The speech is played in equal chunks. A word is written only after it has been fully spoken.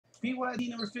PYT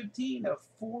number 15 of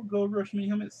 4 Gold Rush Mini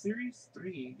Helmet Series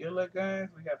 3. Good luck, guys.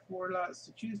 We got 4 lots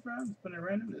to choose from. Let's put it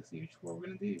random. Let's see which 4 we're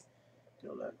going to do.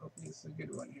 Good luck. Hopefully this is a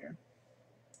good one here.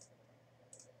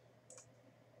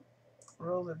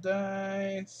 Roll the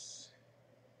dice.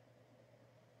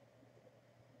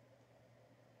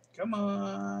 Come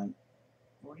on.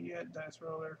 Where you at, dice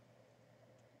roller?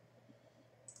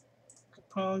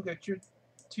 Capone, got your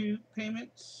 2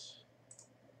 payments.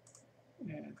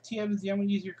 And T. Evans, I'm going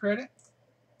to use your credit.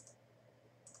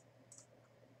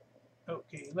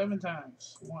 Okay, 11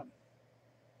 times. 1,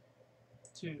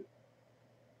 2,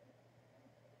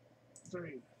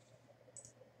 3.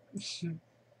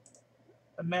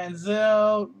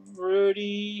 Manziel,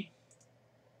 Rudy,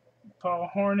 Paul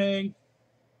Hornig,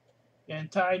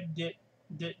 and Ty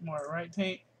Ditmore, right,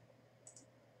 Tank?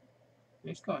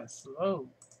 It's going slow.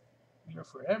 You're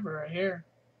forever right here.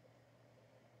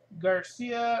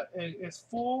 Garcia is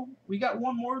full. We got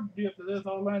one more to do after this.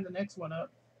 I'll line the next one up.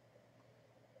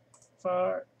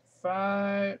 5.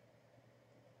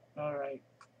 All right.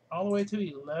 All the way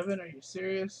to 11. Are you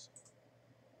serious?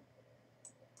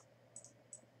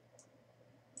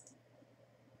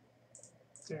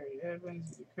 Terry Evans,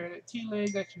 you get credit. T-Lay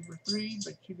got you for 3,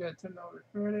 but you got $10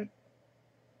 credit.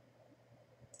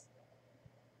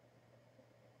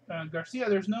 Garcia,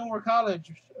 there's no more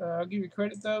college. I'll give you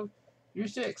credit, though. You're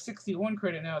 61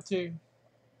 credit now, too.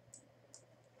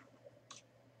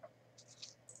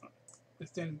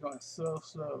 This thing's going so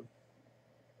slow.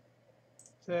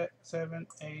 7,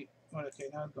 8. Well, okay,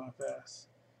 now it's going fast.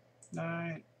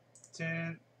 9,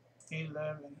 10,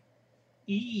 11.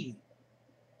 E.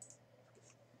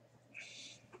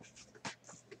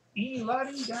 E,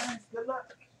 Lottie, guys. Good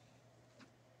luck.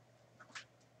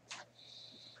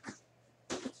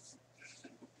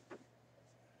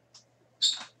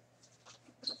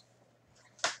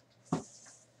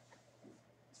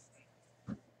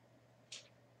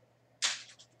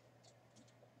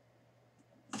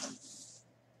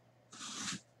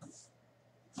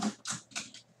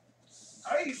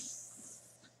 Ice.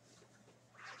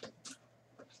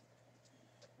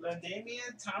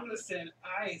 LaDainian Tomlinson,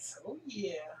 ice. Oh,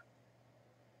 yeah.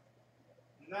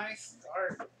 Nice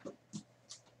start.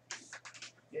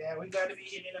 Yeah, we got to be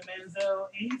hitting a Manziel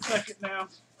any second now.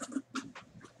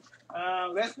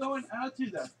 Let's go out to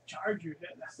the Chargers.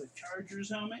 That's the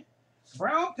Chargers helmet.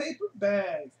 Brown paper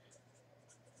bag.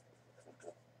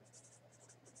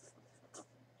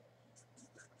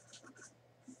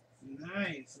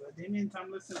 Nice. Damian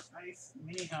Tomlinson ice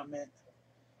mini helmet.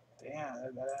 Damn,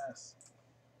 that's badass.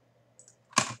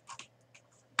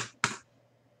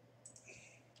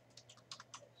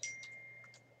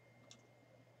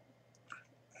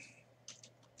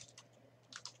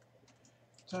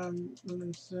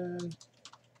 Tomlinson.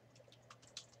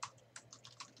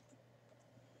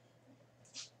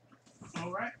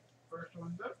 All right, first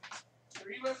one's up.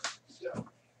 3 left. Go.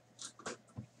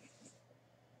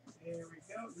 There we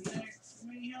go. Next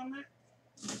mini helmet.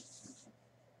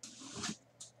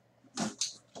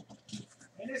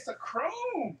 And it's a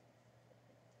chrome.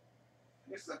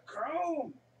 It's a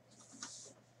chrome.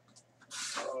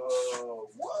 Oh,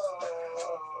 whoa.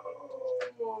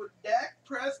 Dak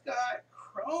Prescott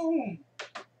chrome.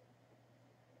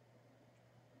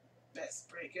 Best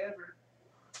break ever.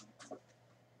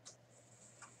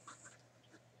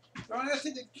 Going out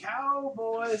to the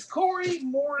Cowboys. Corey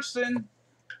Morrison.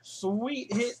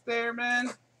 Sweet hit there, man.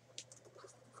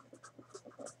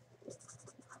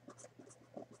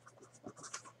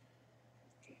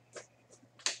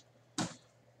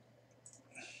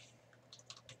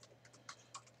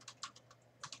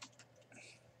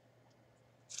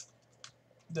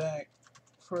 Dak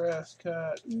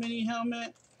Prescott mini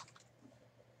helmet.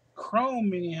 Chrome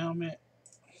mini helmet.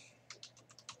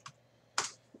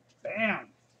 Bam.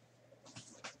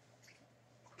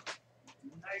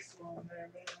 Nice one there,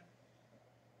 man.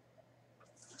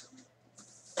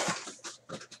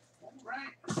 All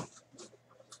right.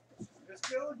 Let's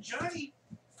go, Johnny.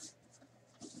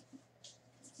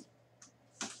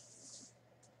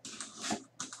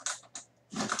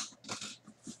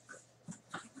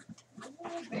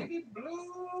 Ooh, baby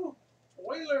blue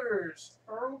Oilers.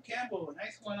 Earl Campbell.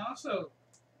 Nice one also.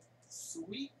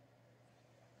 Sweet.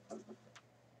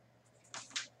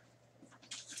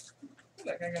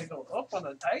 Like I gotta go up on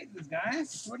the Titans,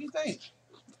 guys. What do you think?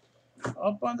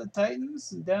 Up on the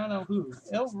Titans and down on who?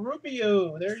 El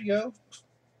Rubio. There you go.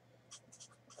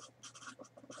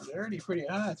 They're already pretty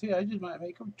high too. I just might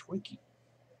make them Twinkie.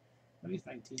 At least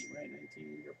 19, right?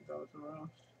 19.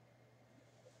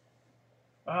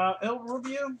 El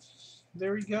Rubio.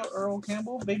 There we go. Earl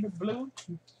Campbell. Baby blue.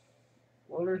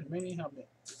 Oilers mini helmet.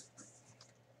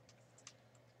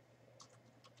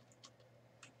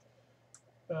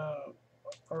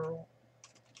 Earl.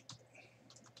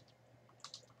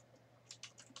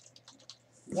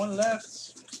 One left.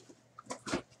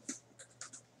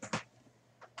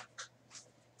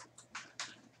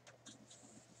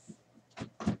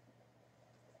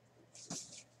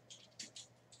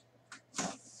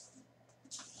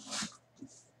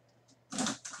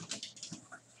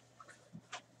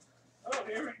 Oh,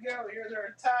 here we go. Here's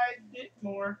our Ty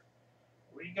Ditmore.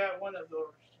 We got one of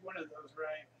those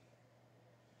right.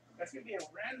 That's gonna be a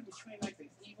random between like the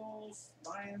Eagles,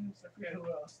 Lions, I forget who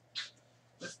else.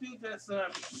 Let's do this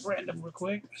random real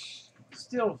quick.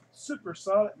 Still super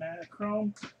solid, man. A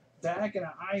chrome back and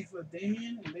an eye for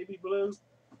Damien and baby blue.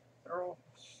 Earl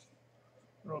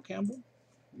Campbell.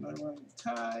 Another one.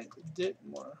 Ty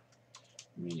Ditmore.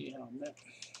 Media helmet.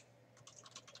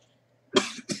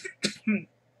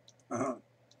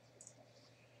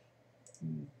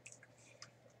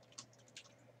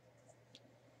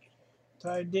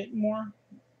 Ty Ditmore.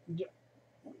 Yeah,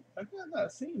 I got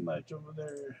not seen much over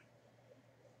there.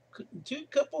 Two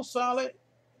couple solid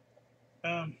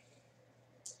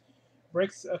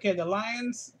breaks. Okay, the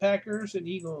Lions, Packers, and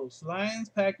Eagles. Lions,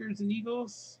 Packers, and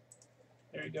Eagles.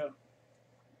 There you go.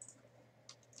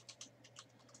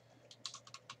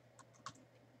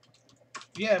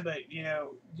 Yeah, but you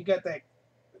know, you got that.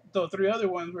 The three other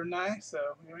ones were nice. So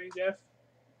you know, what I mean, Jeff,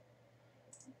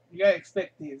 you gotta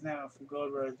expect these now from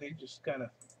Gold Rush. They just kind of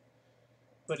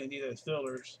put in these as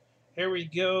fillers. Here we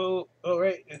go. All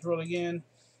right, let's roll again.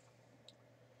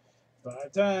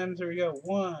 5 times. Here we go.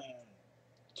 1,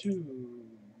 2,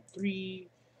 3,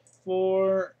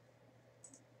 4.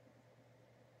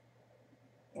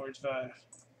 Where's 5?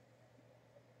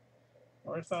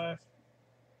 Where's 5?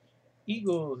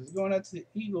 Eagles. It's going out to the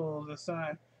Eagles this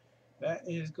time. That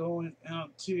is going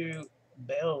out to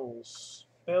Bells.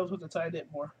 Bells with the Ty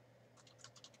Ditmore.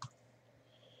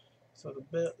 So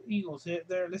the Eagles hit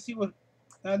there. Let's see what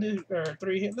I do. Or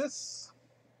 3 hitless.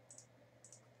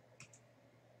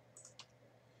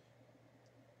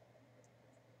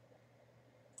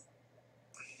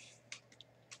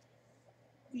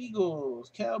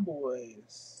 Eagles,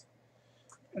 Cowboys.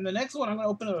 And the next one, I'm going to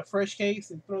open up a fresh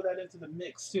case and throw that into the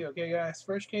mix too. Okay, guys?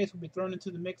 Fresh case will be thrown into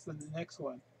the mix of the next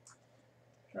one.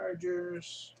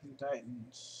 Chargers and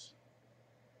Titans.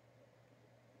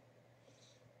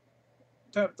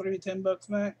 Top 3, $10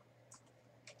 back.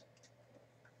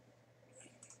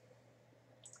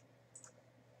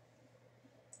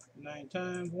 9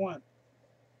 times. 1,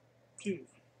 2,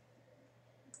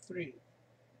 3,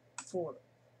 4,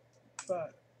 5,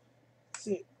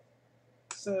 6,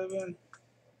 7,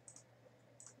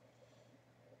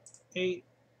 8,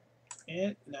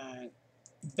 and 9.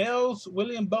 Bells,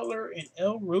 William Butler, and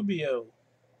El Rubio.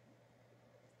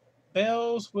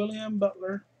 Bells, William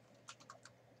Butler.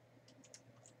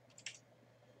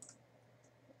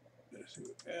 Let's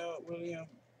see, William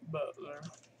Butler,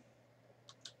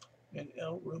 and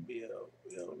El Rubio.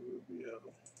 El Rubio.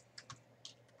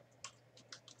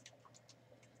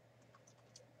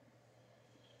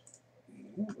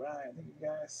 All right, thank you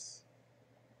guys.